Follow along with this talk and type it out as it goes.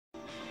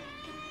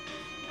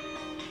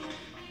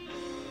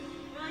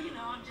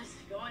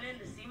going in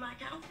to see my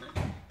counselor.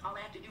 All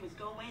I have to do is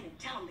go in and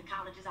tell him the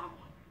colleges I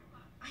want.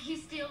 Are you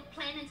still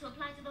planning to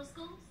apply to those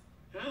schools?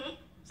 Mm-hmm.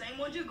 Same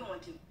ones you're going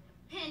to.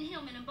 Penn,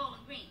 Hillman, and Bowling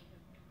Green.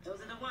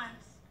 Those are the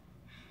ones.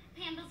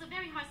 Pam, those are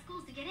very hard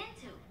schools to get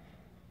into.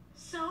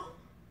 So,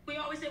 we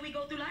always say we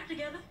go through life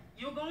together.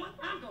 You're going,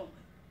 I'm going.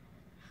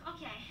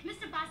 Okay,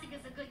 Mr. Bostic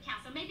is a good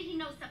counselor. Maybe he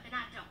knows something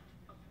I don't.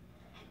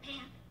 And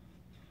Pam,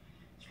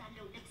 you got a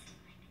little lipstick.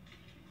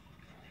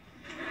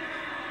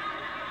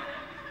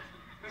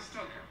 Miss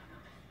Tucker,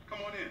 come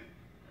on in.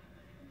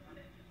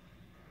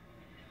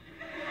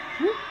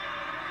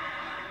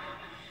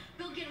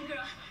 Go get him,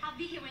 girl. I'll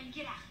be here when you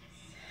get out.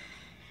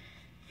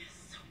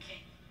 Yes,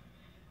 okay.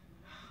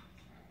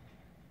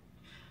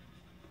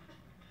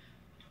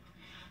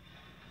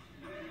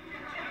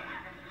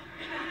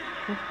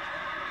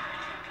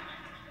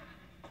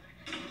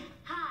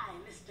 Hi,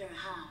 Mr.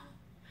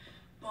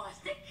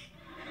 Bostic.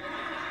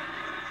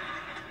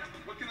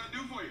 What can I do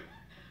for you?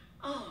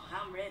 Oh,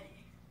 I'm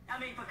ready. I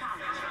mean, for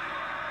college.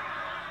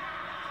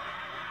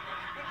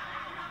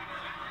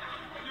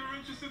 You're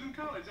interested in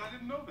college. I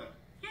didn't know that.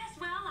 Yes,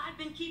 well, I've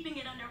been keeping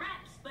it under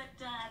wraps, but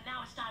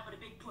now it's time for the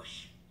big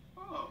push.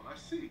 Oh, I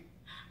see.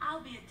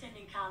 I'll be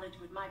attending college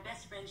with my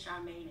best friend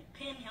Charmaine at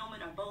Penn,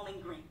 Hillman, or Bowling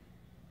Green.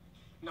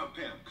 Now,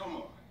 Pam, come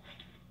on.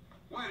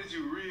 Why did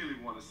you really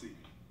want to see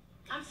me?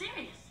 I'm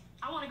serious.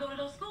 I want to go to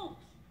those schools.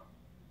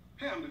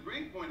 Pam, the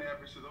grade point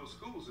average to those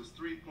schools is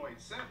 3.7.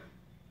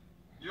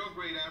 Your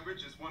grade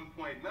average is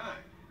 1.9.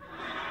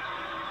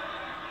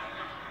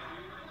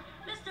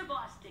 Mr.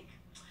 Bostic,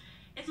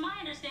 it's my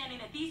understanding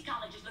that these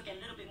colleges look at a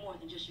little bit more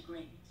than just your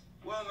grades.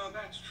 Well, now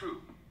that's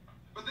true.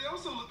 But they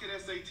also look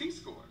at SAT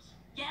scores.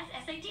 Yes,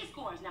 SAT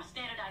scores. Now,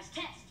 standardized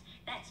test.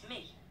 That's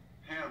me.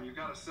 Pam, you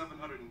got a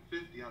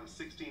 750 out of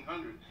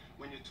 1,600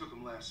 when you took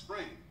them last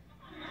spring.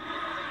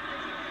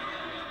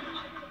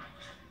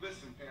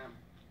 Listen, Pam.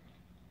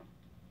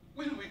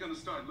 When are we going to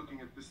start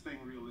looking at this thing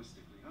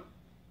realistically, huh?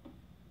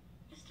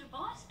 Mr.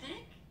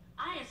 Bostic,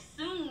 I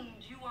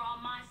assumed you were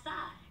on my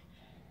side.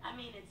 I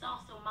mean, it's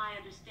also my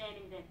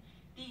understanding that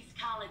these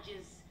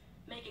colleges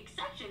make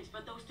exceptions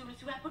for those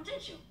students who have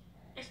potential,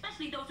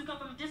 especially those who come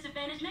from a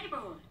disadvantaged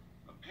neighborhood.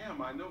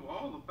 Pam, I know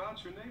all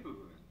about your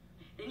neighborhood.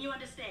 Then you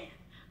understand.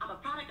 I'm a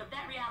product of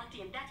that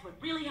reality, and that's what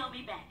really held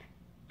me back.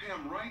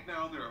 Pam, right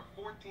now there are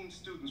 14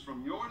 students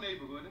from your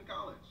neighborhood in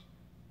college.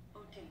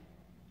 14.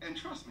 And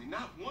trust me,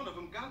 not one of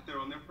them got there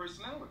on their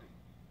personality.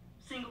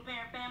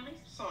 Single-parent families?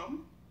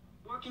 Some.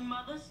 Working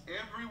mothers?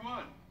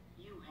 Everyone.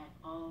 You have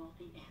all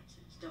the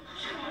answers, don't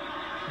you?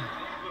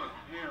 Look,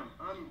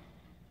 Pam,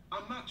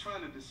 I'm not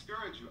trying to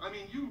discourage you. I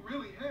mean, you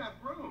really have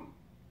grown.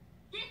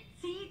 Yeah,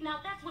 see,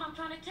 now that's what I'm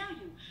trying to tell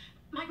you.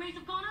 My grades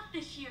have gone up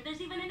this year. There's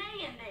even an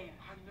A in there.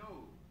 I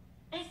know.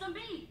 And some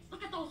B's.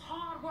 Look at those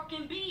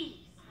hard-working B's.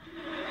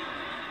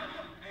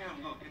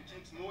 Pam, look, it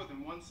takes more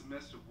than one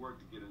semester of work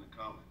to get into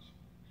college.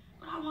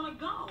 But I want to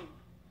go.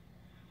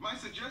 My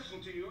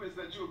suggestion to you is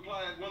that you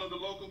apply at one of the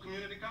local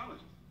community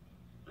colleges.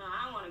 No,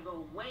 I want to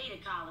go way to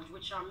college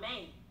with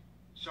Charmaine.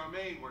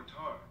 Charmaine worked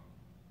hard,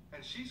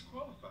 and she's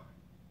qualified.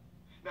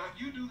 Now,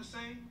 if you do the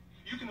same,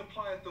 you can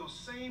apply at those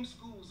same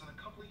schools in a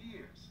couple of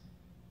years.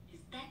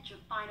 Is that your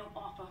final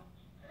offer?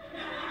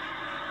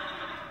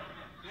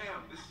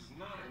 Pam, this is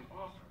not an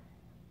offer.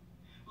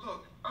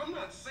 Look, I'm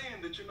not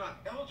saying that you're not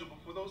eligible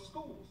for those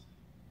schools,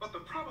 but the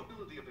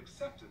probability of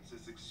acceptance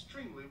is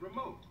extremely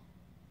remote.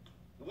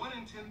 1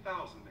 in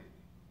 10,000, maybe.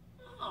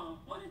 Oh,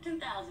 1 in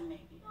 10,000,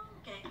 maybe.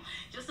 Okay,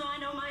 just so I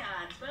know my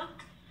odds. Well,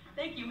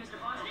 thank you, Mr.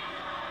 Bostic.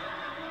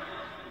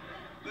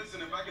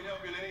 Listen, if I can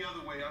help you in any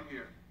other way, I'm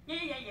here.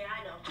 Yeah,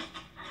 I know.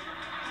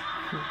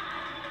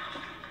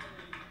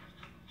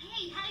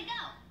 Hey, how'd it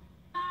go?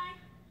 Bye.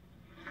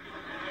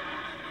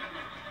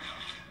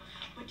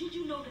 But did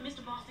you know that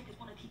Mr. Bostic is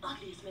one of the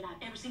ugliest men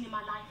I've ever seen in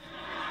my life?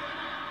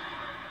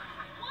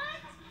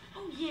 What?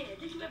 Oh, yeah.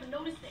 Did you ever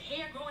notice the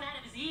hair growing out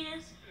of his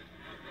ears?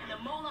 And the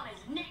mole on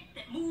his neck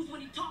that moves when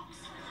he talks?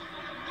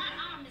 Not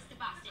arm, Mr.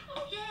 Bostic.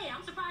 Oh, yeah.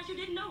 I'm surprised you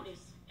didn't notice.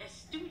 As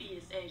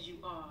studious as you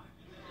are.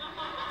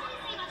 What did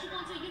he say about you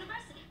going to a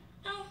university?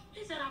 No,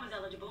 he said I was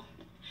eligible.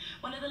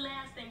 One of the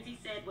last things he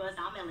said was,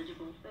 I'm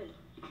eligible.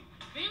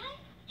 Really?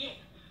 Yeah.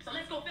 So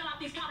let's go fill out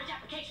these college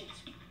applications.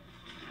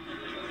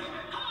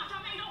 Come on,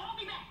 Charmaine, don't hold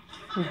me back.